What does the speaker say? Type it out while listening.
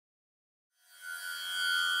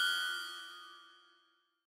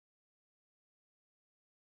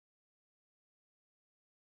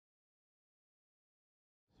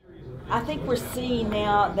I think we're seeing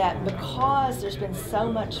now that because there's been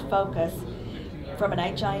so much focus from an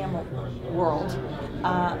HIM world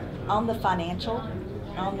on the financial,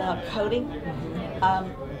 on the coding,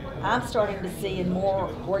 I'm starting to see in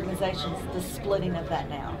more organizations the splitting of that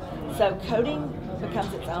now. So coding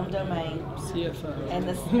becomes its own domain. CFO. And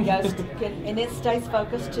this goes and it stays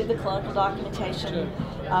focused to the clinical documentation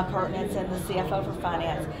pertinence and the CFO for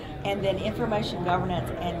finance. And then information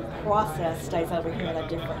governance and process stays over here in a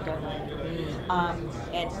different domain.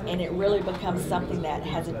 And it really becomes something that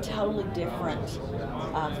has a totally different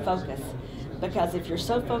focus. Because if you're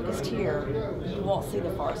so focused here, you won't see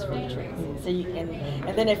the forest for the trees. So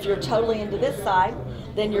and then if you're totally into this side,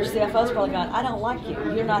 then your CFO's probably going, I don't like you.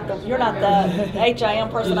 You're not the HIM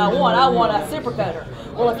person I want. I want a super coder.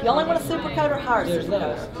 Well, if you only want a super coder, hire a super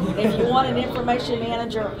coder. If you want an information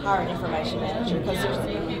manager, hire an information manager. Because there's,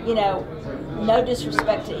 no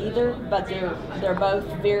disrespect to either, but they're both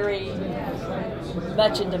very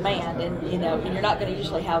much in demand, and you're not going to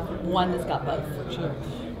usually have one that's got both. Sure.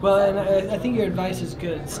 Well, and I think your advice is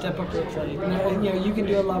good. Step up to the plate. You can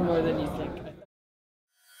do a lot more than you think.